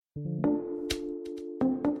You're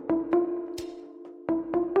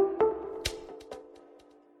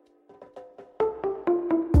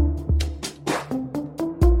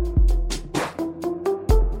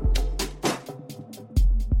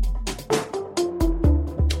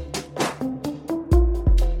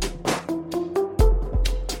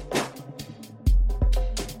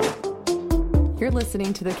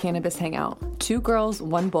listening to the Cannabis Hangout, 2 girls,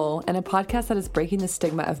 1 bowl, and a podcast that is breaking the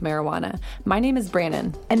stigma of marijuana. My name is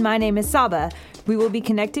Brannon. And my name is Saba. We will be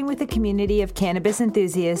connecting with a community of cannabis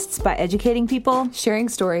enthusiasts by educating people, Sharing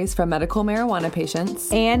stories from medical marijuana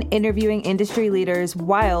patients, and interviewing industry leaders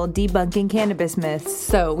while debunking cannabis myths.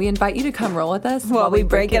 So we invite you to come roll with us while we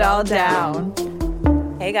break it all down.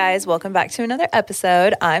 Hey guys, welcome back to another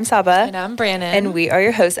episode. I'm Saba. And I'm Brannon. And we are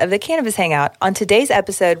your hosts of the Cannabis Hangout. On today's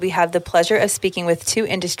episode, we have the pleasure of speaking with 2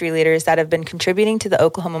 industry leaders that have been contributing to the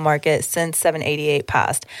Oklahoma market since 788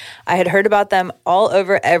 passed. I had heard about them all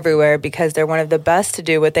over everywhere because they're one of the best to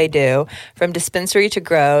do what they do. From dispensary to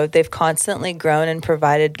grow, they've constantly grown and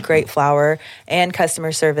provided great flower and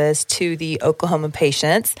customer service to the Oklahoma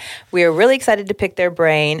patients. We are really excited to pick their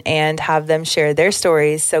brain and have them share their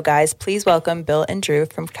stories. So guys, please welcome Bill and Drew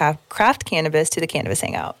from Craft Cannabis to the Cannabis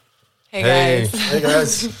Hangout. Hey guys. Hey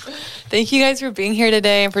guys. Thank you guys for being here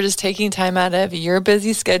today and for just taking time out of your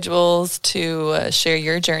busy schedules to share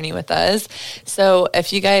your journey with us. So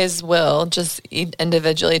if you guys will, just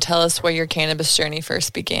individually tell us where your cannabis journey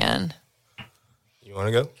first began. You want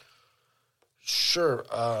to go? Sure.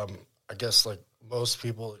 I guess like most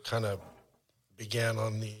people, it kind of began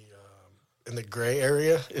on the in the gray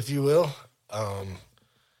area, if you will.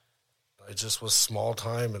 It just was small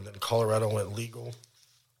time, and then Colorado went legal,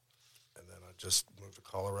 and then I just moved to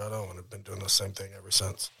Colorado, and I've been doing the same thing ever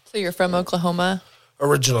since. So you're from Oklahoma?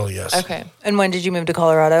 Originally, yes. Okay. And when did you move to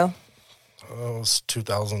Colorado? It was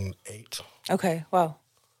 2008. Okay, wow.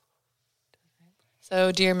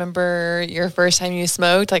 So do you remember your first time you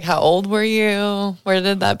smoked? Like, how old were you? Where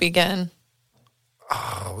did that begin?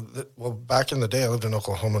 Well, back in the day, I lived in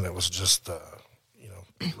Oklahoma, and it was just,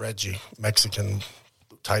 Reggie, Mexican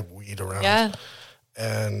type weed around. Yeah.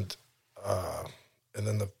 And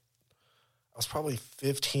then I was probably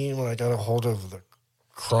 15 when I got a hold of the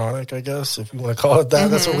chronic, I guess, if you want to call it that.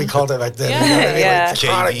 Mm-hmm. That's what we called it back then. Yeah. You know what I mean? Yeah. Like the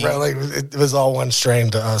chronic, bro. Like it was all one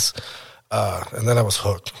strain to us. And then I was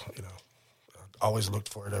hooked, I always looked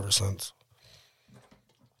for it ever since.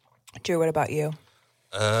 Drew, what about you?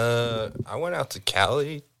 I went out to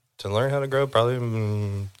Cali to learn how to grow probably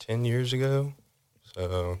 10 years ago.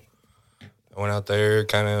 So I went out there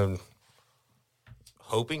kind of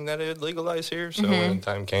hoping that it would legalize here. So when the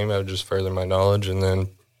time came, I would just further my knowledge. And then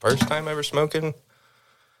first time ever smoking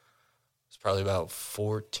was probably about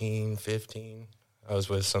 14, 15. I was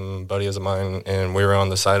with some buddies of mine, and we were on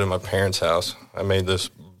the side of my parents' house. I made this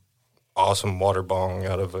awesome water bong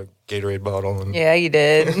out of a Gatorade bottle. And Yeah, you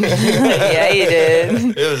did. Yeah, you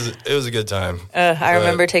did. It was a good time. I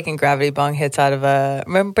remember taking gravity bong hits out of a...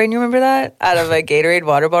 Brain, you remember that? Out of a Gatorade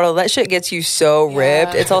water bottle. That shit gets you so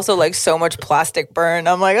ripped. It's also like so much plastic burn.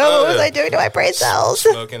 I'm like, what was I doing to my brain cells?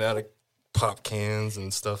 Smoking out of pop cans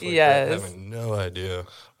and stuff like that. Having no idea.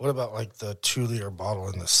 What about like the 2-liter bottle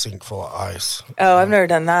in the sink full of ice? Oh, I've never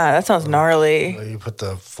done that. That sounds gnarly. You put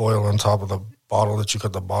the foil on top of the bottle that you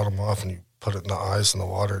cut the bottom off, and you put it in the ice and the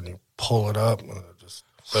water, and you pull it up, and it just...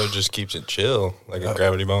 So it just keeps it chill, like a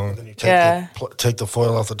gravity bong. Then you take the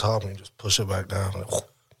foil off the top, and you just push it back down.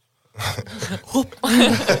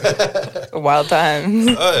 Wild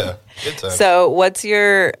times. Oh, yeah. Good time. So what's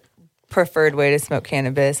your preferred way to smoke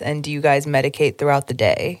cannabis, and do you guys medicate throughout the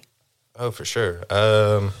day? Oh, for sure.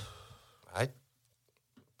 I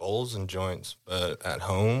bowls and joints, but at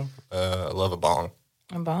home, I love a bong.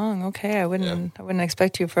 A bong, okay. I wouldn't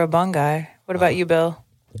expect you for a bong guy. What about you, Bill?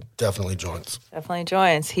 Definitely joints. Definitely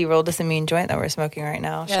joints. He rolled us a mean joint that we're smoking right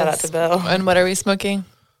now. Yes. Shout out to Bill. And what are we smoking?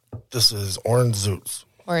 This is Orange Zoots.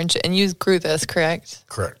 Orange. And you grew this, correct?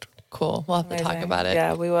 Correct. Cool. We'll have to talk about it.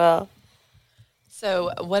 Yeah, we will.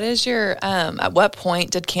 So what is your, at what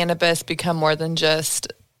point did cannabis become more than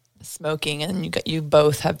just smoking, and you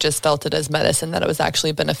both have just felt it as medicine, that it was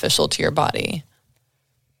actually beneficial to your body?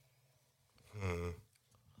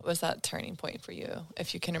 What was that turning point for you,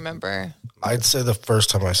 if you can remember? I'd say the first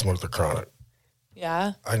time I smoked the chronic.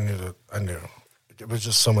 Yeah? I knew. It was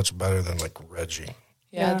just so much better than like Reggie.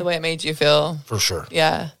 Yeah, the way it made you feel. For sure.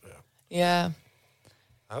 Yeah.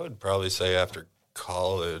 I would probably say after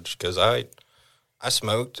college, because I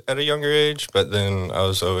smoked at a younger age, but then I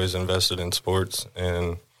was always invested in sports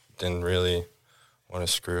and didn't really want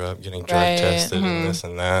to screw up getting drug tested and this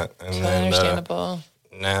and that. And then understandable.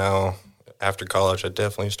 Now, after college, I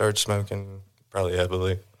definitely started smoking probably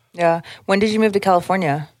heavily. Yeah. When did you move to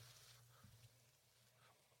California?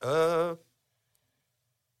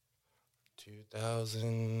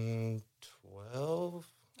 2012,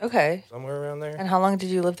 Okay. somewhere around there. And how long did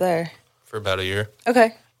you live there? For about a year.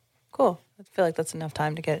 Okay. Cool. I feel like that's enough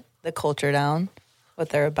time to get the culture down, what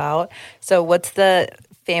they're about. So what's the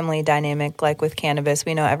family dynamic like with cannabis?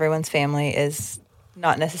 We know everyone's family is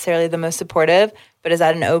not necessarily the most supportive, but is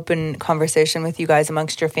that an open conversation with you guys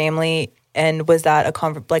amongst your family? And was that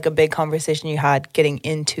a big conversation you had getting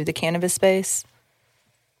into the cannabis space?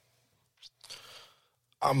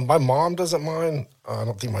 My mom doesn't mind. I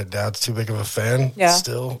don't think my dad's too big of a fan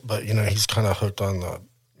still, but, he's kind of hooked on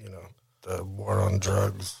the war on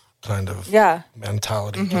drugs kind of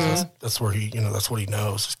mentality. Mm-hmm. That's where that's what he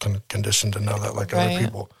knows. He's kind of conditioned to know that like other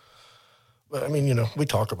people. But, I mean, we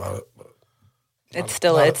talk about it. But it's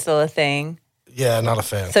still a thing. Yeah, not a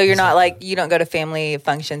fan. So you're not like, you don't go to family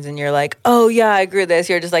functions and you're like, oh, yeah, I agree with this.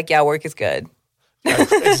 You're just like, yeah, work is good.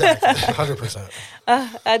 Exactly, 100%.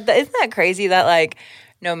 Isn't that crazy that, like,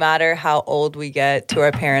 no matter how old we get to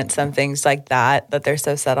our parents, some things like that they're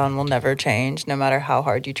so set on will never change, no matter how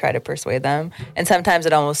hard you try to persuade them. And sometimes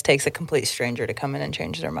it almost takes a complete stranger to come in and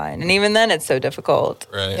change their mind. And even then, it's so difficult.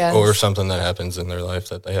 Right. Yes. Or something that happens in their life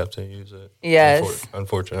that they have to use it. Yes.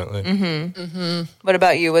 Unfortunately. Mm-hmm. Mm-hmm. What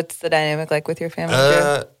about you? What's the dynamic like with your family?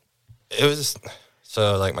 It was,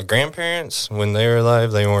 so like my grandparents, when they were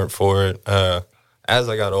alive, they weren't for it. As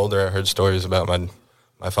I got older, I heard stories about my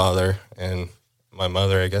father and my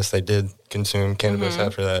mother. I guess they did consume cannabis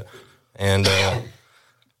after that. And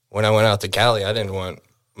when I went out to Cali, I didn't want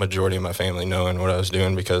majority of my family knowing what I was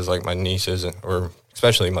doing because, like, my nieces, or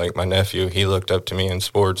especially like my nephew, he looked up to me in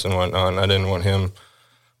sports and whatnot, and I didn't want him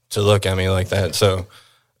to look at me like that. So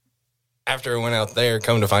after I went out there,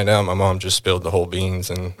 come to find out, my mom just spilled the whole beans.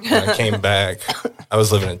 And when I came back, I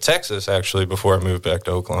was living in Texas, actually, before I moved back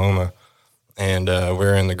to Oklahoma. And we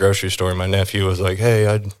were in the grocery store, and my nephew was like, hey,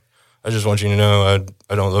 I just want you to know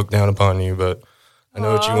I don't look down upon you, but I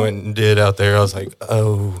know what you went and did out there. I was like,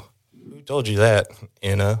 oh, who told you that,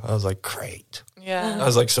 Anna? I was like, great. Yeah. I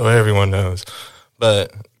was like, so everyone knows.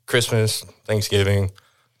 But Christmas, Thanksgiving,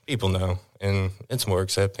 people know, and it's more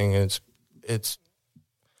accepting. It's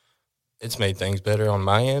made things better on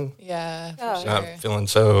my end. Yeah, for Not feeling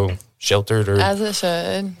so sheltered or as it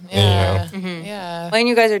should. Yeah. Mm-hmm. Yeah. Well, and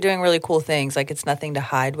you guys are doing really cool things. Like, it's nothing to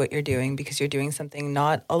hide what you're doing because you're doing something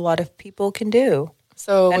not a lot of people can do.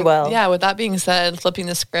 So, with that being said, flipping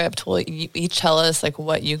the script, will you each tell us like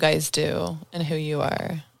what you guys do and who you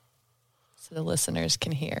are so the listeners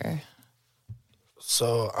can hear?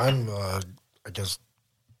 So I'm,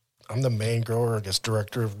 I'm the main grower,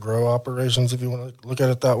 director of grow operations, if you want to look at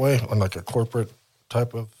it that way, on like a corporate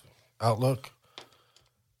type of outlook.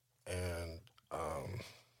 And,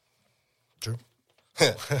 Drew,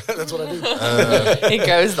 that's what I do. He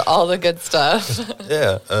goes all the good stuff.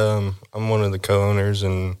 Yeah, I'm one of the co-owners,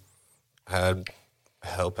 and I'd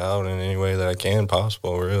help out in any way that I can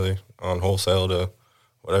possible, really, on wholesale to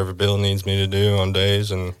whatever Bill needs me to do on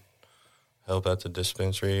days, and help at the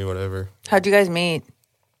dispensary, whatever. How'd you guys meet?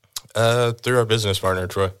 Through our business partner,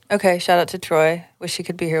 Troy. Okay, shout out to Troy. Wish he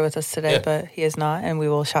could be here with us today, but he is not, and we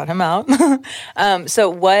will shout him out.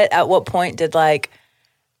 So at what point did, like,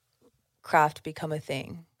 craft become a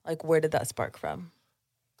thing? Like, where did that spark from?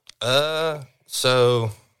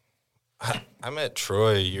 So I met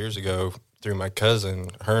Troy years ago through my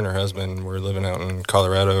cousin. Her and her husband were living out in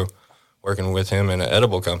Colorado, working with him in an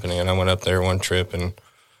edible company, and I went up there one trip, and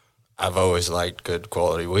I've always liked good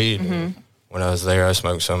quality weed. Mm-hmm. And when I was there, I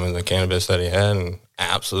smoked some of the cannabis that he had and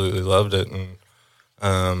absolutely loved it. And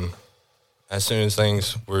as soon as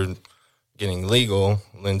things were getting legal,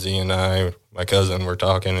 Lindsay and I, my cousin, were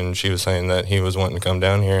talking, and she was saying that he was wanting to come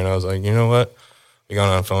down here. And I was like, you know what? We got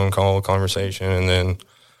on a phone call conversation, and then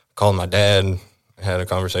called my dad, had a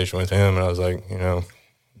conversation with him, and I was like,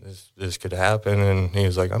 this could happen. And he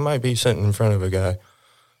was like, I might be sitting in front of a guy.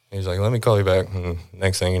 He's like, let me call you back. And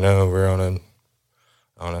next thing you know, we're on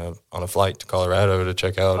a flight to Colorado to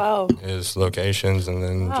check out his locations, and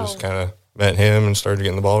then just kind of met him and started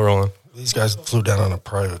getting the ball rolling. These guys flew down on a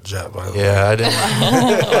private jet, by the way. Yeah, I didn't.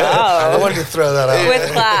 I wanted to throw that out.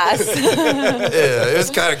 With class. Yeah, it was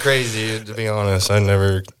kind of crazy, to be honest. I've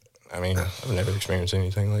never experienced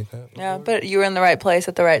anything like that before. Yeah, but you were in the right place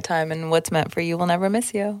at the right time, and what's meant for you will never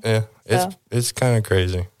miss you. Yeah, it's kind of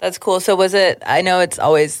crazy. That's cool. So was it, I know it's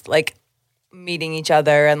always like meeting each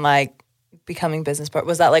other and like becoming business partners.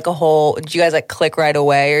 Was that like a whole, did you guys like click right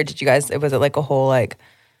away, or was it like a whole like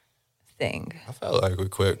thing? I felt like we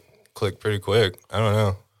clicked pretty quick. I don't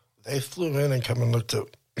know. They flew in and come and looked at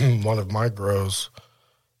one of my grows.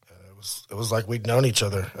 it was like we'd known each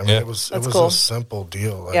other. I mean, it was cool. A simple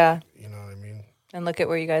deal. Like, you know what I mean? And look at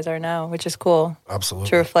where you guys are now, which is cool. Absolutely.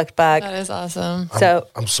 To reflect back. That is awesome.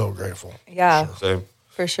 I'm so grateful. Yeah.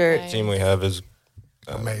 For sure. The team we have is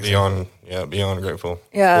amazing. Beyond grateful.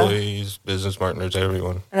 Yeah. Employees, business partners,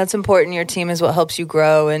 everyone. And that's important. Your team is what helps you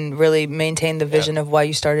grow and really maintain the vision of why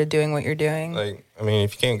you started doing what you're doing. Like, I mean,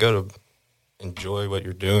 if you can't go to enjoy what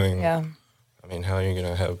you're doing, I mean, how are you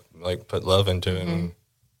going to put love into it and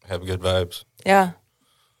have good vibes? Yeah.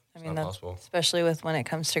 I mean, that's possible. Especially with when it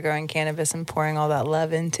comes to growing cannabis and pouring all that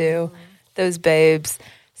love into those babes.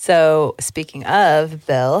 So speaking of,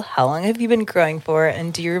 Bill, how long have you been growing for?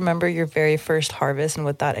 And do you remember your very first harvest and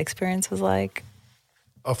what that experience was like?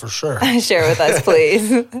 Oh, for sure. Share with us,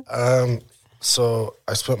 please. So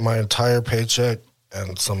I spent my entire paycheck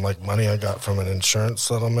and some money I got from an insurance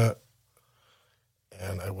settlement.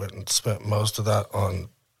 And I went and spent most of that on,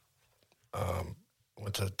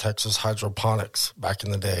 went to Texas Hydroponics back in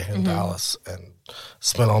the day in Dallas and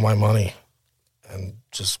spent all my money and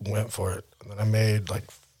just went for it. And then I made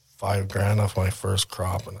 $5,000 off my first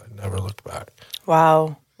crop, and I never looked back.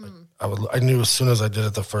 Wow. I knew as soon as I did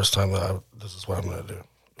it the first time that this is what I'm going to do.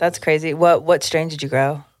 That's crazy. What strain did you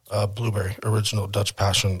grow? Blueberry, original Dutch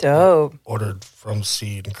Passion. Dope. Ordered from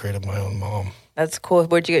seed and created my own mom. That's cool.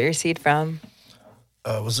 Where'd you get your seed from?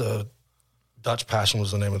 It was a Dutch Passion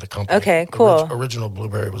was the name of the company. Okay, cool. Original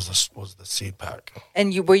Blueberry was the seed pack.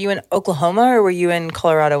 And were you in Oklahoma or were you in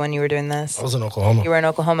Colorado when you were doing this? I was in Oklahoma. You were in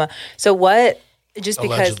Oklahoma. So what?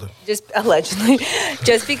 Allegedly.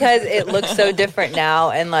 Just because it looks so different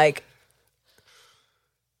now, and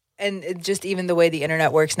just even the way the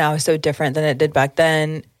internet works now is so different than it did back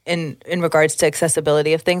then. In regards to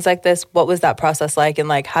accessibility of things like this, what was that process like?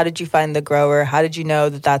 And how did you find the grower? How did you know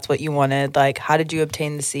that that's what you wanted? How did you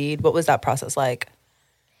obtain the seed? What was that process like?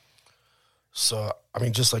 So, I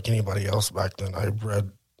mean, just like anybody else back then, I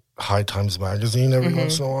read Hightimes Magazine every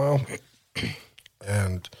once in a while.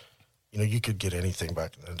 And, you could get anything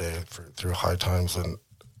back in the day through Hightimes. And,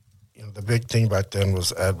 the big thing back then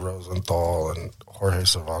was Ed Rosenthal and Jorge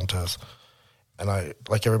Cervantes. And I,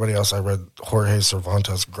 like everybody else, I read Jorge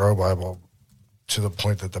Cervantes' Grow Bible to the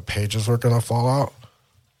point that the pages were going to fall out.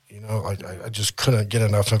 I just couldn't get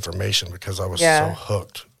enough information because I was so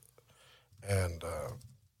hooked. And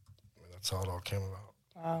that's how it all came about.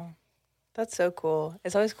 Wow. That's so cool.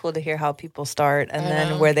 It's always cool to hear how people start and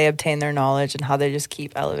then where they obtain their knowledge and how they just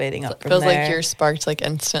keep elevating up from there. It feels like you're sparked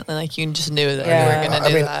instantly, you just knew that you were going to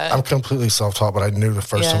do that. I'm completely self-taught, but I knew the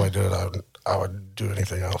first time I did it, I would do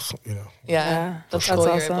anything else, Yeah, that's cool.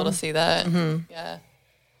 You're able to see that. Mm-hmm. Yeah.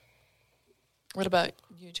 What about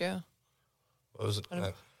you, Joe? What was it?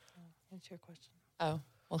 What's your question? Oh,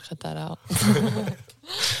 we'll cut that out.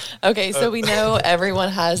 Okay, so we know everyone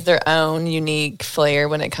has their own unique flair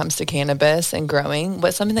when it comes to cannabis and growing.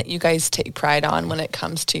 What's something that you guys take pride on when it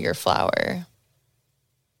comes to your flower?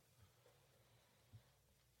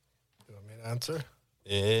 You want me to answer?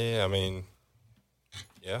 Yeah, I mean,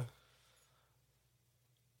 yeah.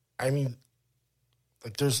 I mean,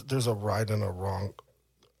 there's a right and a wrong.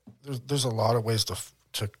 There's a lot of ways to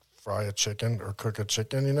fry a chicken or cook a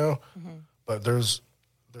chicken, but there's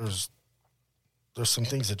some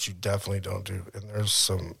things that you definitely don't do, and there's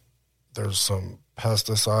some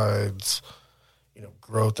pesticides,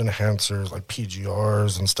 growth enhancers like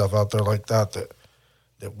PGRs and stuff out there like that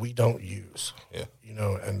we don't use. Yeah,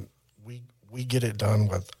 and we get it done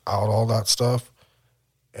without all that stuff,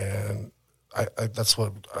 and I that's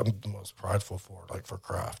what I'm the most prideful for, for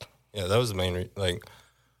craft. Yeah, that was the main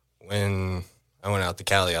when I went out to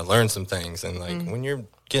Cali, I learned some things, and when you're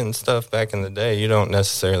getting stuff back in the day, you don't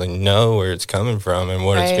necessarily know where it's coming from and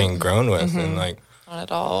what it's being grown with, and not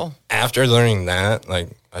at all. After learning that, I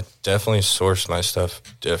definitely sourced my stuff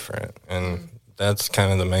different, and that's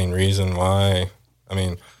kind of the main reason why. I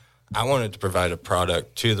mean, I wanted to provide a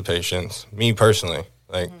product to the patients. Me personally,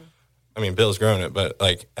 I mean, Bill's grown it, but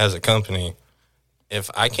as a company, if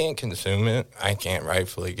I can't consume it, I can't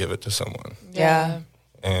rightfully give it to someone. Yeah,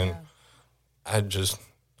 and I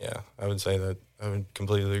would say that I would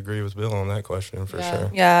completely agree with Bill on that question for sure.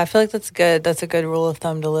 Yeah, I feel like that's good. That's a good rule of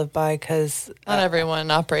thumb to live by because not everyone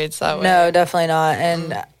operates that way. No, definitely not.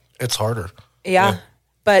 And it's harder. Yeah.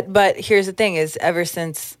 But here's the thing is ever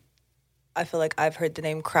since I feel like I've heard the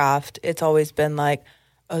name Craft, it's always been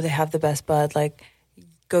oh, they have the best bud.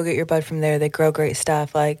 Go get your bud from there. They grow great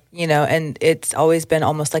stuff. And it's always been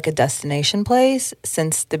almost like a destination place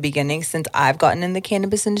since the beginning, since I've gotten in the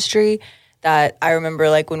cannabis industry. That I remember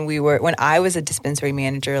when I was a dispensary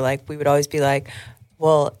manager, we would always be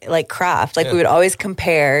well, like craft, like we would always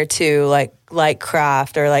compare to like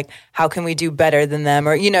craft or like how can we do better than them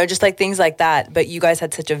or, you know, just like things like that. But you guys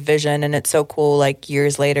had such a vision and it's so cool like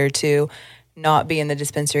years later to not be in the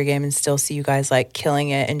dispensary game and still see you guys like killing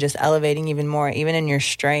it and just elevating even more, even in your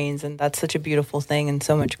strains. And that's such a beautiful thing and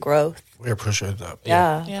so much growth. We appreciate that.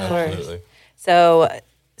 Yeah. Of course. Absolutely. So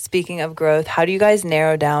speaking of growth, how do you guys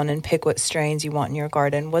narrow down and pick what strains you want in your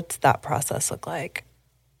garden? What's that process look like?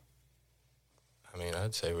 I mean,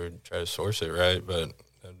 I'd say we'd try to source it right, but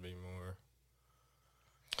that'd be more.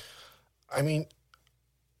 I mean,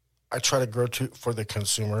 I try to grow for the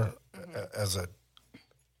consumer as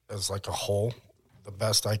like a whole, the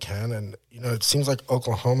best I can. And, you know, it seems like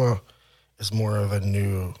Oklahoma is more of a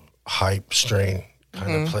new hype strain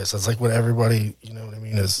kind of place. It's like what everybody, you know what I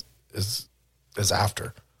mean, is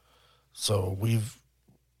after. So we've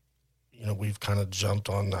kind of jumped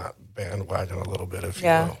on that bandwagon a little bit, if you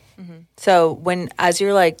will. So as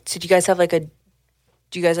you're like, so do you guys have do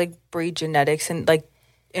you guys like breed genetics and like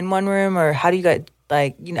in one room, or how do you guys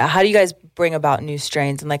like, you know, how do you guys bring about new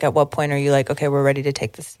strains? And like, at what point are you like, okay, we're ready to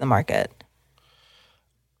take this to the market?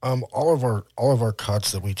 All of our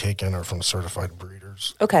cuts that we take in are from certified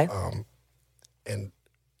breeders. Okay. And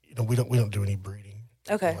you know, we don't do any breeding.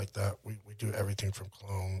 Okay. Like that. We do everything from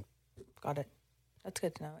clone. Got it. That's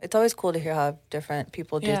good to know. It's always cool to hear how different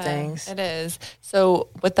people do things. It is. So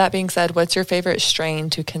with that being said, what's your favorite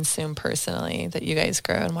strain to consume personally that you guys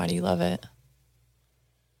grow, and why do you love it?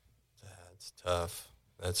 That's tough.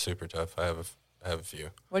 That's super tough. I have a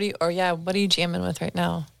few. What are you jamming with right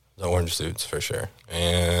now? The orange suits for sure.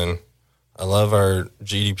 And I love our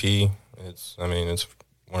GDP. It's one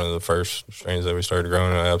of the first strains that we started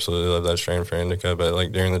growing. I absolutely love that strain for indica, but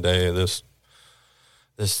like during the day, this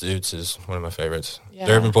Suits is one of my favorites. Yeah.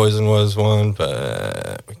 Durban Poison was one,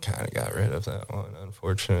 but we kind of got rid of that one,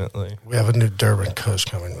 unfortunately. We have a new Durban Kush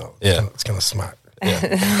coming though. Yeah. It's going to smack. Yeah.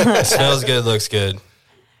 It smells good, looks good.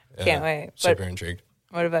 Can't wait. Super intrigued.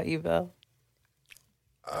 What about you, Bill?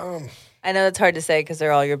 I know it's hard to say because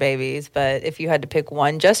they're all your babies, but if you had to pick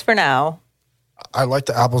one just for now. I like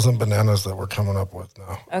the apples and bananas that we're coming up with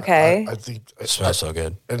now. Okay. I think it smells so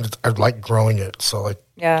good. And I like growing it. So like,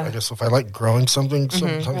 I guess if I like growing something,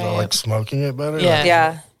 sometimes I like smoking it better.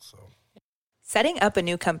 Yeah. Setting up a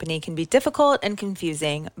new company can be difficult and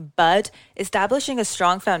confusing, but establishing a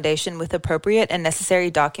strong foundation with appropriate and necessary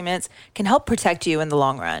documents can help protect you in the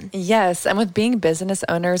long run. Yes, and with being business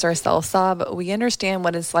owners ourselves, we understand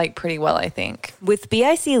what it's like pretty well, I think. With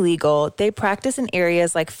BIC Legal, they practice in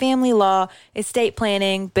areas like family law, estate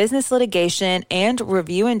planning, business litigation, and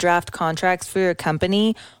review and draft contracts for your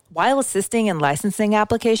company, while assisting in licensing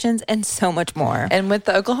applications and so much more. And with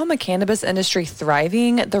the Oklahoma cannabis industry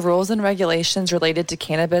thriving, the rules and regulations related to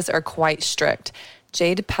cannabis are quite strict.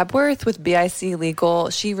 Jade Pepworth with BIC Legal,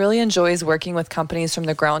 she really enjoys working with companies from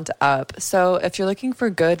the ground up. So if you're looking for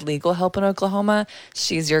good legal help in Oklahoma,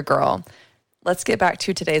 she's your girl. Let's get back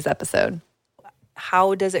to today's episode.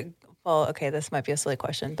 How does it... Well, okay, this might be a silly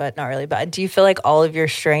question, but not really. But do you feel like all of your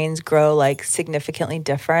strains grow like significantly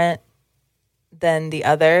different than the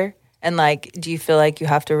other? And like, do you feel like you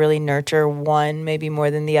have to really nurture one maybe more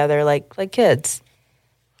than the other, like kids?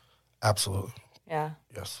 Absolutely. Yeah.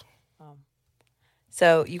 Yes.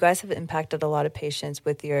 So you guys have impacted a lot of patients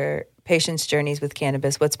with your patients' journeys with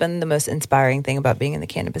cannabis. What's been the most inspiring thing about being in the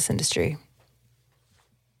cannabis industry?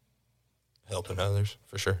 Helping others,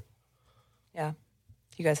 for sure. Yeah.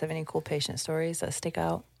 Do you guys have any cool patient stories that stick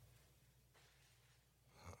out?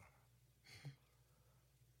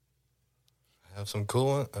 I have some cool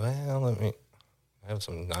ones. Well, I have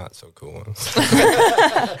some not so cool ones.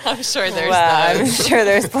 I'm sure there's I'm sure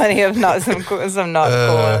there's plenty of not cool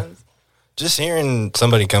ones. Just hearing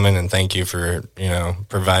somebody come in and thank you for,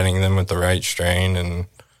 providing them with the right strain and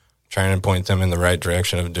trying to point them in the right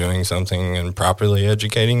direction of doing something and properly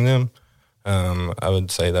educating them. I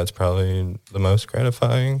would say that's probably the most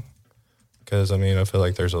gratifying because, I feel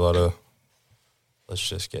like there's a lot of let's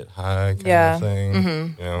just get high kind of thing.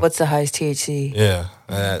 Mm-hmm. What's the highest THC? Yeah,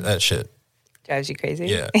 that shit. Drives you crazy?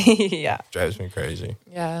 Yeah. Yeah. Drives me crazy.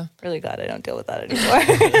 Yeah. Really glad I don't deal with that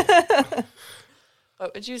anymore.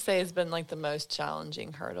 What would you say has been like the most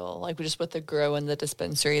challenging hurdle, like just with the grow in the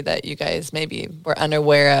dispensary that you guys maybe were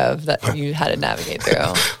unaware of that you had to navigate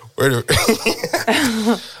through?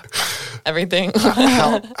 Everything.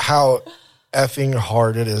 how effing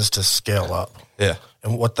hard it is to scale up. Yeah.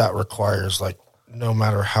 And what that requires, like, no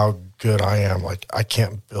matter how good I am, like, I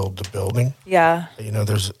can't build the building. Yeah.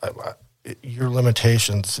 There's your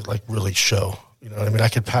limitations, like, really show. You know what I mean? I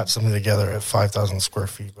could pat something together at 5,000 square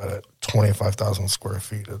feet, but at 25,000 square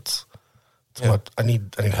feet, it's much, I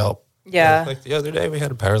need help. Yeah. Like the other day, we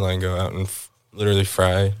had a power line go out and literally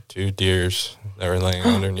fry 2 deers that were laying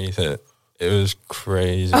underneath it. It was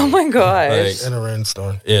crazy. Oh my gosh. In a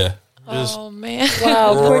rainstorm. Yeah. Oh man.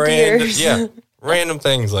 Wow, poor deers. Yeah. Random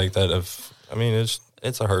things like that.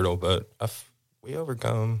 It's a hurdle, but we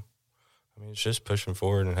overcome. I mean, it's just pushing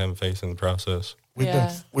forward and having faith in the process.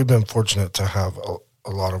 We've been fortunate to have a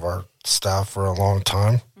lot of our staff for a long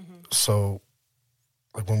time. So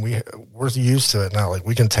like when we're used to it now, like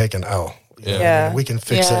we can take an L. We can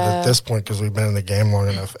fix it at this point because we've been in the game long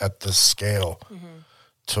enough at this scale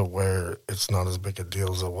to where it's not as big a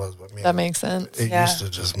deal as it was. But that makes sense. It used to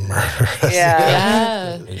just murder us.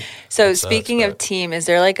 Yeah. So speaking of team, is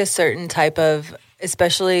there like a certain type of,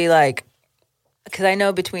 especially like, because I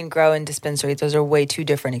know between grow and dispensary, those are way two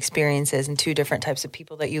different experiences and two different types of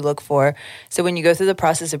people that you look for. So when you go through the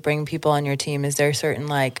process of bringing people on your team, is there certain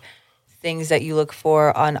like things that you look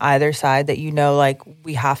for on either side that you know, like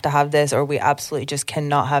we have to have this or we absolutely just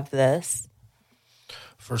cannot have this?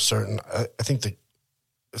 For certain. I think that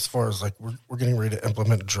as far as like we're getting ready to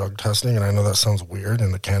implement drug testing, and I know that sounds weird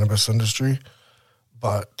in the cannabis industry,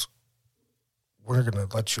 but we're going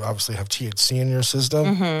to let you obviously have THC in your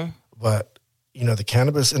system, but the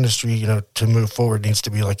cannabis industry, to move forward needs to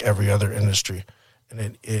be like every other industry.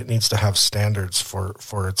 And it needs to have standards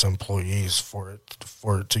for its employees, for it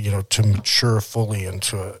to, to mature fully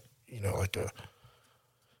into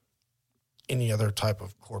any other type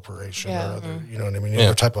of corporation or other, you know what I mean?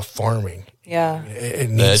 Other type of farming. Yeah. It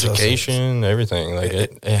needs the education, everything. Like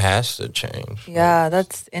it has to change. Yeah,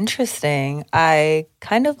 that's interesting. I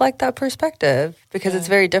kind of like that perspective because it's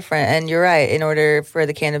very different. And you're right, in order for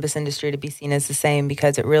the cannabis industry to be seen as the same,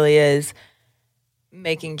 because it really is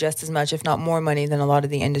making just as much, if not more money than a lot of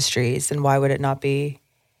the industries. And why would it not be?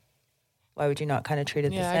 Why would you not kind of treat it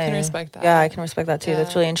the same? Yeah, I can respect that. Yeah, I can respect that too.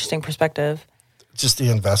 That's really interesting perspective. Just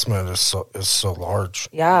the investment is so large.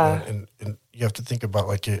 Yeah. And you have to think about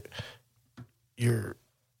like you're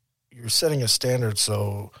setting a standard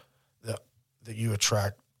so that you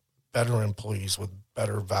attract better employees with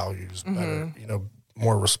better values, better,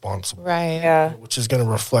 more responsible. Right. Yeah. Which is going to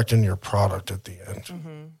reflect in your product at the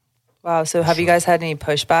end. Wow. So have you guys had any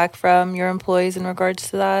pushback from your employees in regards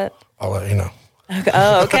to that? I'll let you know.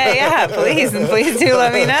 Oh, okay. Yeah, please do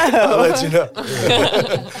let me know. I'll let you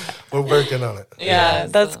know. We're working on it. Yeah,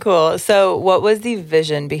 that's cool. So what was the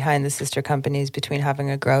vision behind the sister companies between having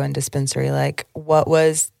a grow and dispensary? Like what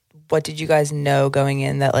did you guys know going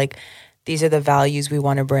in that like these are the values we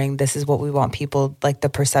want to bring, this is what we want people, like the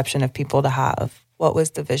perception of people to have? What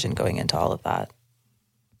was the vision going into all of that?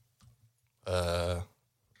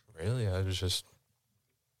 Really, I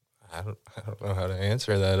don't know how to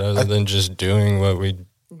answer that other than just doing what we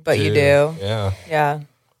But you do. Yeah. Yeah.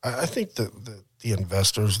 I think that the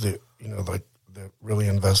investors that, that really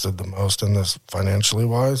invested the most in this financially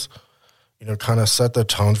wise, kind of set the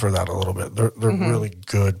tone for that a little bit. They're really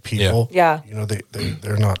good people. Yeah.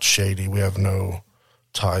 They're not shady. We have no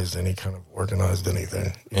ties to any kind of organized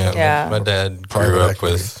anything. Yeah. My dad grew up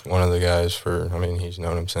with one of the guys he's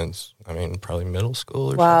known him since, probably middle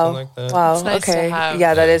school or something like that. Wow. It's nice okay. to have.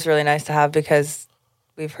 Yeah, that is really nice to have because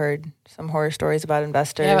we've heard some horror stories about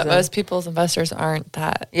investors. Yeah, but most people's investors aren't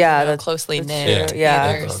that that's closely that's knit true. Yeah.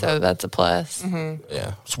 either, so that's a plus.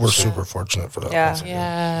 Yeah. So we're super fortunate for that. Yeah.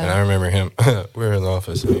 Yeah. And I remember him, we were in the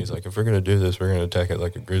office and he's like, if we're going to do this, we're going to attack it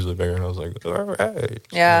like a grizzly bear. And I was like, all right.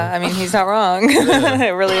 Yeah, he's not wrong.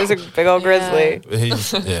 It really is a big old grizzly.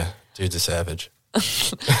 Dude's a savage.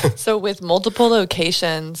 So with multiple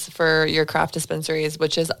locations for your craft dispensaries,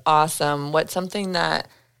 which is awesome, what's something that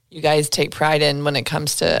you guys take pride in when it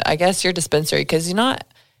comes to, I guess, your dispensary? Because not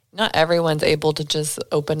everyone's able to just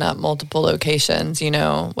open up multiple locations,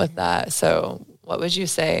 with that. So what would you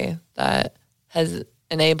say that has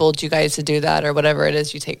enabled you guys to do that, or whatever it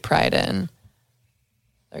is you take pride in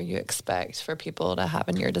or you expect for people to have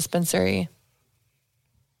in your dispensary?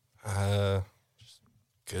 Just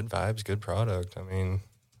good vibes, good product.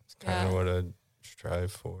 It's kind of what I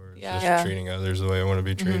strive for. Just treating others the way I want to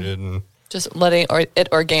be treated and just letting it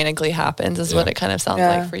organically happens is what it kind of sounds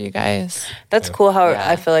like for you guys. That's cool how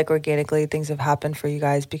I feel like organically things have happened for you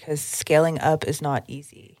guys because scaling up is not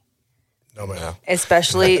easy. No, man.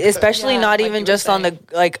 Especially not even just on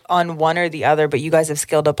on one or the other, but you guys have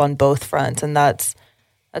scaled up on both fronts, and that's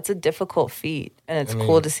a difficult feat, and it's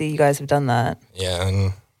cool to see you guys have done that. Yeah,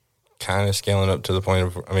 and kind of scaling up to the point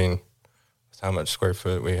of, with how much square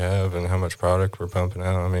foot we have and how much product we're pumping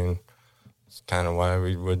out. It's kind of why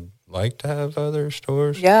we would like to have other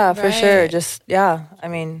stores. Yeah, for sure. Just,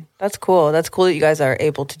 that's cool. That's cool that you guys are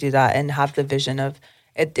able to do that and have the vision of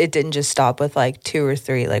it didn't just stop with 2 or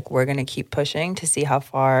 3. We're going to keep pushing to see how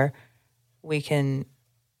far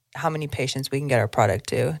how many patients we can get our product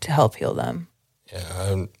to help heal them. Yeah,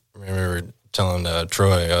 I remember telling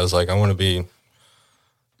Troy, I was like, I want to be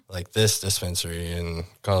like this dispensary in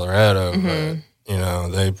Colorado, but you know,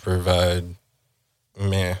 they provide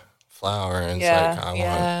flower, and it's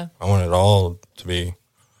like I want it all to be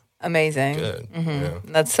amazing. Good.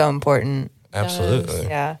 That's so important. Absolutely.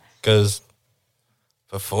 Yeah. Because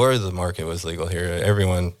before the market was legal here,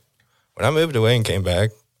 everyone, when I moved away and came back,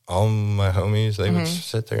 all my homies, they would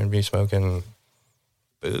sit there and be smoking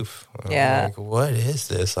boof. Yeah. Like, what is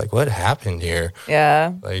this? Like, what happened here?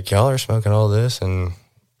 Yeah. Like, y'all are smoking all this, and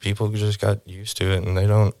people just got used to it, and I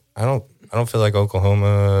don't feel like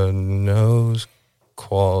Oklahoma knows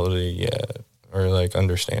quality yet or like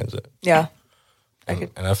understands it. Yeah. And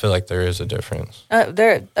I feel like there is a difference.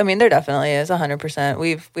 There definitely is 100%.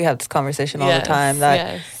 We have this conversation all the time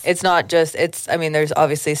that it's not just, there's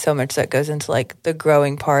obviously so much that goes into like the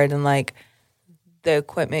growing part and like the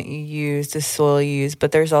equipment you use, the soil you use,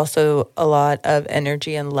 but there's also a lot of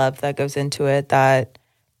energy and love that goes into it that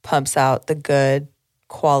pumps out the good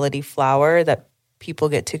quality flower that people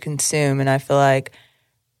get to consume. And I feel like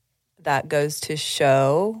that goes to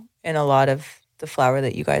show in a lot of the flower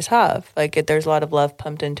that you guys have. Like there's a lot of love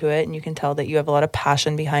pumped into it, and you can tell that you have a lot of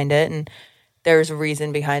passion behind it, and there's a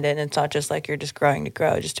reason behind it, and it's not just like you're just growing to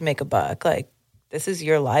grow just to make a buck. Like this is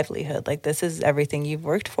your livelihood. Like this is everything you've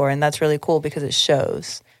worked for, and that's really cool because it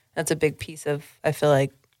shows. That's a big piece of, I feel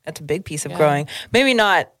like that's a big piece of growing. Maybe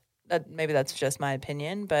not that, maybe that's just my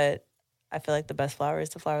opinion, but I feel like the best flower is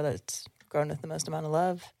the flower that's grown with the most amount of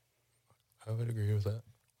love. I would agree with that.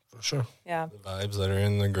 For sure. Yeah. The vibes that are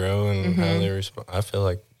in the grow and how they respond. I feel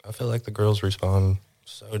like the girls respond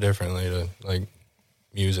so differently to like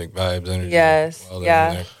music, vibes, energy. Yes.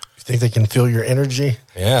 Yeah. You think they can feel your energy?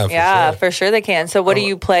 Yeah. For sure they can. So what do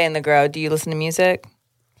you play in the grow? Do you listen to music?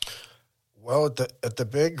 Well, at the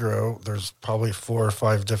big grow, there's probably 4 or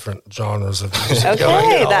 5 different genres of music.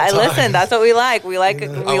 Okay, listen, that's what we like.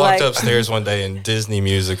 I walked upstairs one day and Disney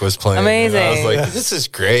music was playing. Amazing. I was like, this is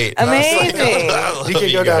great. Amazing. You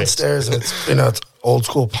can go downstairs and it's old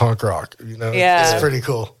school punk rock. Yeah. It's pretty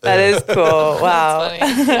cool. That is cool. Wow,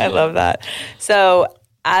 I love that. So,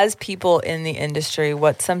 as people in the industry,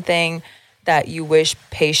 what's something that you wish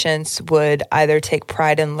patients would either take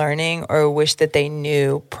pride in learning or wish that they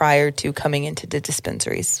knew prior to coming into the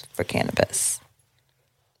dispensaries for cannabis?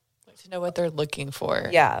 Like to know what they're looking for.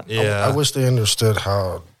 Yeah. I wish they understood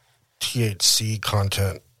how THC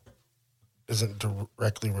content isn't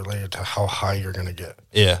directly related to how high you're going to get.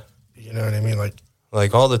 Yeah. You know what I mean?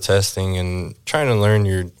 Like all the testing and trying to learn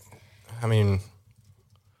it's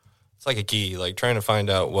like a key, like trying to find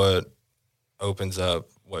out what opens up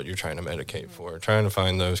what you're trying to medicate for, trying to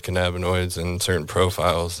find those cannabinoids and certain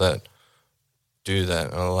profiles that do that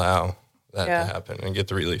and allow that to happen and get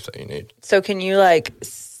the relief that you need. So can you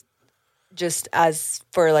just as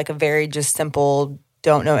for like a very just simple,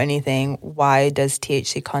 don't know anything, why does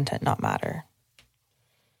THC content not matter?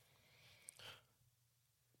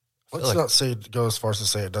 Let's not go as far as to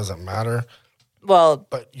say it doesn't matter. Well,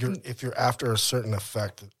 but if you're after a certain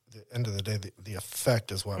effect, at the end of the day, the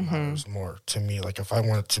effect is what matters more to me. Like if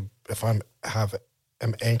I'm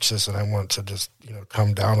anxious and I want to just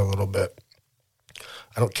come down a little bit,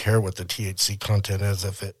 I don't care what the THC content is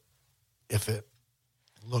if it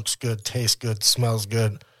looks good, tastes good, smells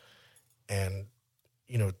good, and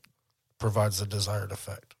provides the desired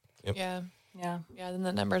effect. Yep. Yeah. Then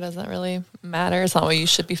the number doesn't really matter. It's not what you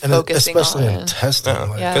should be focusing especially on. in testing.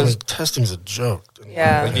 Because testing's a joke.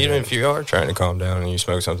 Yeah. Like even if you are trying to calm down and you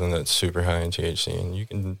smoke something that's super high in THC, and you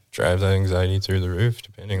can drive that anxiety through the roof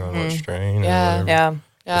depending on what strain. Yeah. Or Yeah.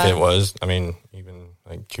 If it was, even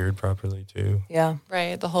like cured properly too. Yeah.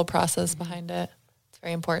 Right. The whole process behind it. It's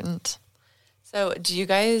very important. So do you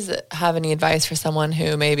guys have any advice for someone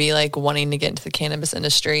who may be like wanting to get into the cannabis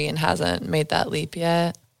industry and hasn't made that leap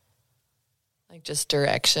yet? Like just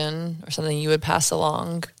direction or something you would pass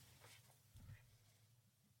along?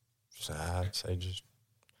 I'd say just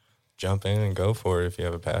jump in and go for it if you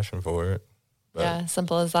have a passion for it. But,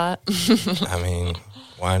 simple as that.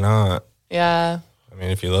 Why not? Yeah.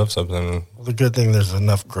 If you love something. Well, the good thing, there's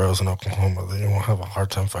enough grows in Oklahoma that you won't have a hard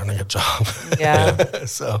time finding a job. Yeah.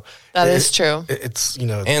 So that is true. It's,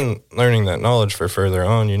 And learning that knowledge for further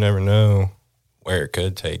on, you never know where it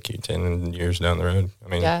could take you 10 years down the road.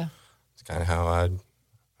 It's kind of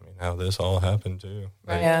how this all happened too.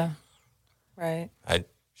 Right. Yeah. Right. I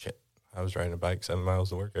was riding a bike 7 miles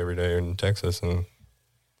to work every day in Texas, and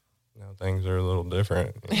now things are a little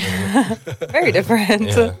different. Very different.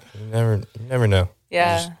 Yeah, you never know.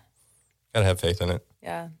 Yeah. You just gotta have faith in it.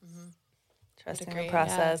 Yeah. Trust in the Agree,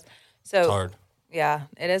 process. So it's hard. Yeah,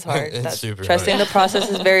 it is hard. It's super trusting hard. the process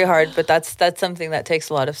is very hard, but that's something that takes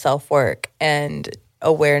a lot of self-work and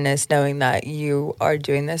awareness, knowing that you are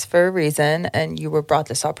doing this for a reason and you were brought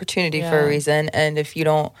this opportunity for a reason. And if you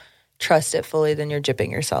don't trust it fully, then you're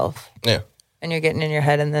gypping yourself. Yeah. And you're getting in your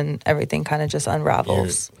head, and then everything kind of just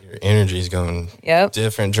unravels. Your energy's going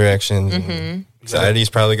different directions. Mm-hmm. Anxiety's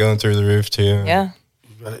probably going through the roof too. Yeah.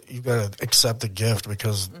 You got to accept the gift,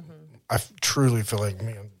 because I truly feel like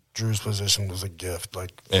me and Drew's position was a gift,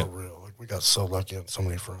 like for real. Like we got so lucky on so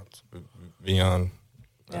many fronts. Beyond,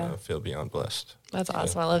 feel beyond blessed. That's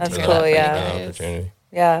awesome. I love to hear cool, that. Opportunity.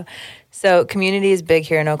 Yeah. So community is big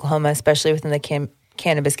here in Oklahoma, especially within the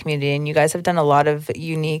cannabis community. And you guys have done a lot of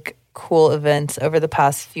unique, cool events over the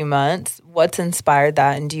past few months. What's inspired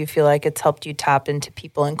that? And do you feel like it's helped you tap into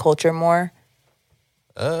people and culture more?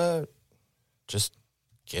 Just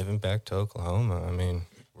giving back to Oklahoma. I mean,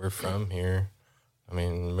 we're from here. I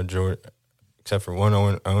mean, majority, except for one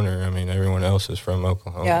owner, I mean, everyone else is from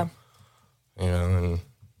Oklahoma. Yeah. You know, and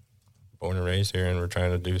born and raised here, and we're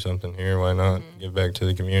trying to do something here. Why not give back to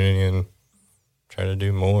the community and try to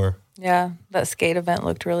do more? Yeah, that skate event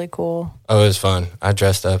looked really cool. Oh, it was fun. I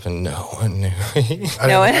dressed up and no one knew.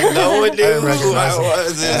 No one knew who I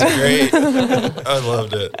was. It was great. I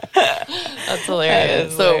loved it. That's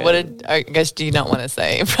hilarious. So I guess, do you not want to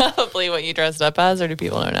say probably what you dressed up as, or do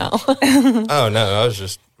people know now? Oh, no, I was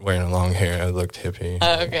just wearing long hair. I looked hippie.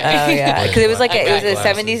 Oh, okay. Oh, yeah. Because it was like it was a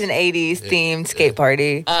glasses. 70s and 80s themed skate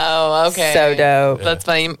party. Oh, okay. So dope. That's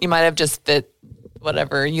funny. You might have just fit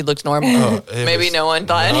whatever. You looked normal. Maybe no one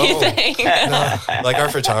thought anything. No. Like our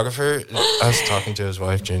photographer, I was talking to his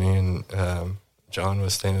wife, Jenny, and John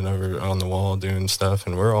was standing over on the wall doing stuff,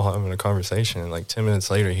 and we're all having a conversation. And like 10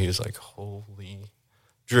 minutes later, he was like, "Holy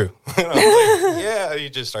Drew." And I was like, yeah. He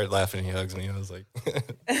just started laughing. He hugs me. And I was like,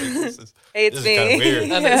 this is Hey, kind of me.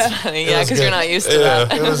 weird. That is funny. Yeah, because you're not used to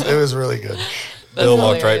that. It was really good. Bill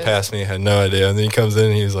walked right hilarious. past me, had no idea. And then he comes in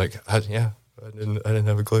and he was like, I didn't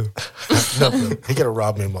have a clue. He could have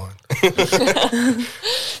robbed me of mine.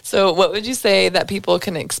 So what would you say that people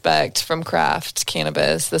can expect from Craft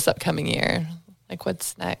Cannabis this upcoming year? Like,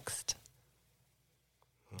 what's next?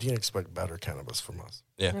 You can expect better cannabis from us.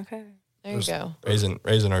 Yeah. Okay. There you go.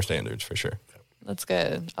 Raising our standards for sure. That's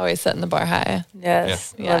good. Always setting the bar high.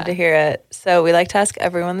 Yes, Yeah. love to hear it. So we like to ask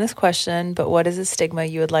everyone this question, but what is a stigma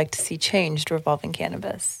you would like to see changed revolving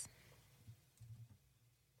cannabis?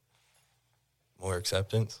 More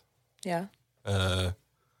acceptance. Yeah. Not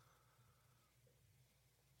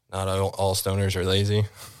all stoners are lazy.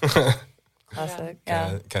 Classic.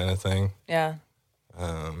 Yeah. Kind of thing. Yeah.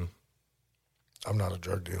 I'm not a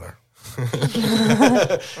drug dealer.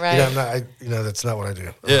 Right. I'm not. That's not what I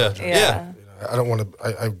do. Yeah. Yeah. I don't want to.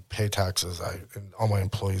 I pay taxes. And all my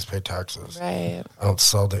employees pay taxes. Right. I don't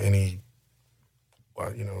sell to any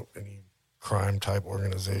crime type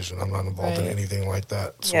organization. I'm not involved in anything like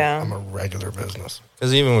that. So I'm a regular business.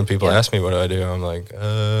 Because even when people ask me what do I do, I'm like,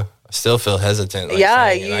 I still feel hesitant. Like,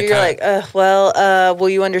 you're like, will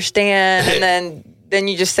you understand? And then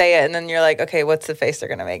you just say it, and then you're like, okay, what's the face they're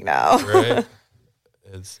gonna make now? right.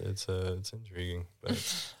 It's intriguing, but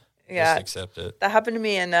just accept it. That happened to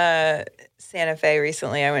me in Santa Fe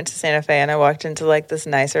recently. I went to Santa Fe and I walked into like this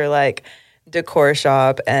nicer like decor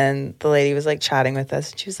shop, and the lady was like chatting with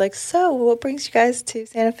us, and she was like, "So, what brings you guys to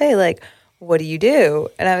Santa Fe? Like, what do you do?"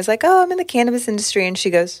 And I was like, "Oh, I'm in the cannabis industry." And she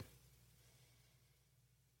goes,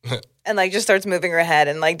 and like just starts moving her head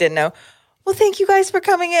and like didn't know. Well, thank you guys for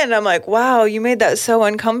coming in. And I'm like, wow, you made that so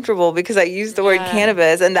uncomfortable because I used the word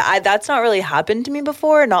cannabis, and that's not really happened to me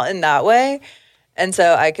before, not in that way. And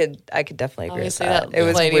so I could definitely agree with that. It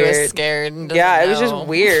was lady weird. was scared. And Yeah, it was doesn't just know.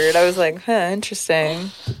 weird. I was like, huh, interesting.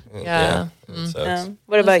 Yeah. It sucks.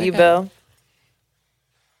 What about you, Bill?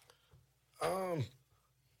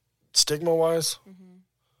 Stigma wise,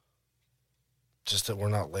 just that we're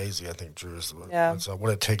not lazy. I think Drew is. So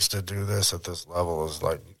what it takes to do this at this level is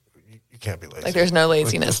like you can't be lazy. Like, there's no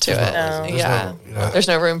laziness to it. There's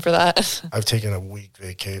no room for that. I've taken 1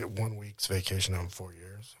 week's vacation in 4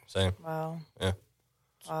 years. Same. Wow. Yeah.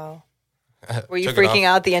 Wow. Were you Took it freaking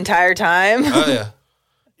out the entire time? Oh yeah.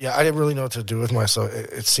 Yeah, I didn't really know what to do with myself.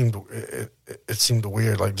 It seemed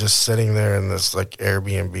weird, like just sitting there in this like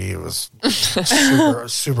Airbnb. It was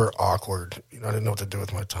super awkward. I didn't know what to do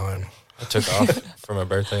with my time. I took off for my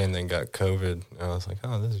birthday and then got COVID. And I was like,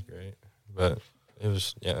 oh, this is great. But it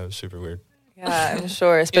was super weird. Yeah, I'm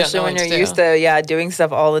sure. Especially when you're used to doing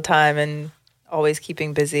stuff all the time and always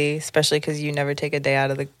keeping busy, especially because you never take a day out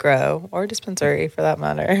of the grow or dispensary for that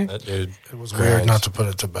matter. That dude. It was weird not to put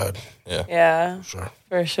it to bed. Yeah. Yeah, Sure.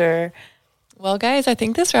 for sure. Well, guys, I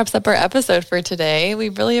think this wraps up our episode for today. We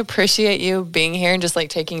really appreciate you being here and just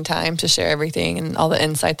like taking time to share everything and all the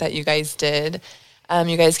insight that you guys did.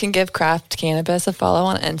 You guys can give Craft Cannabis a follow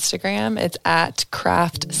on Instagram. It's at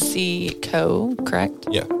Craft Co, correct?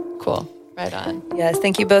 Yeah. Cool. Right on. Yes,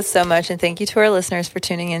 thank you both so much. And thank you to our listeners for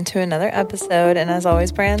tuning in to another episode. And as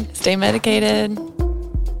always, Bran, stay medicated.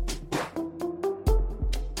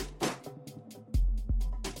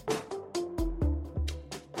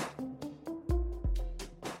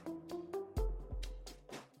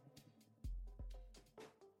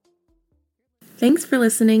 Thanks for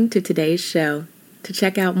listening to today's show. To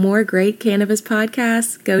check out more great cannabis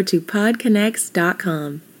podcasts, go to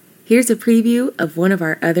podconnects.com. Here's a preview of one of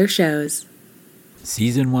our other shows.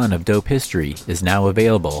 Season 1 of Dope History is now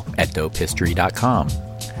available at dopehistory.com.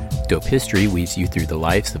 Dope History weaves you through the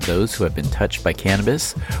lives of those who have been touched by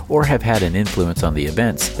cannabis or have had an influence on the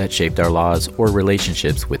events that shaped our laws or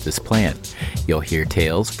relationships with this plant. You'll hear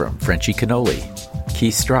tales from Frenchie Cannoli,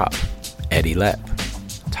 Keith Strop, Eddie Lepp,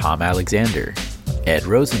 Tom Alexander, Ed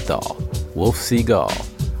Rosenthal, Wolf Seagal,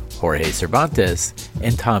 Jorge Cervantes,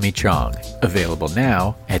 and Tommy Chong. Available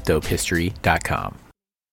now at dopehistory.com.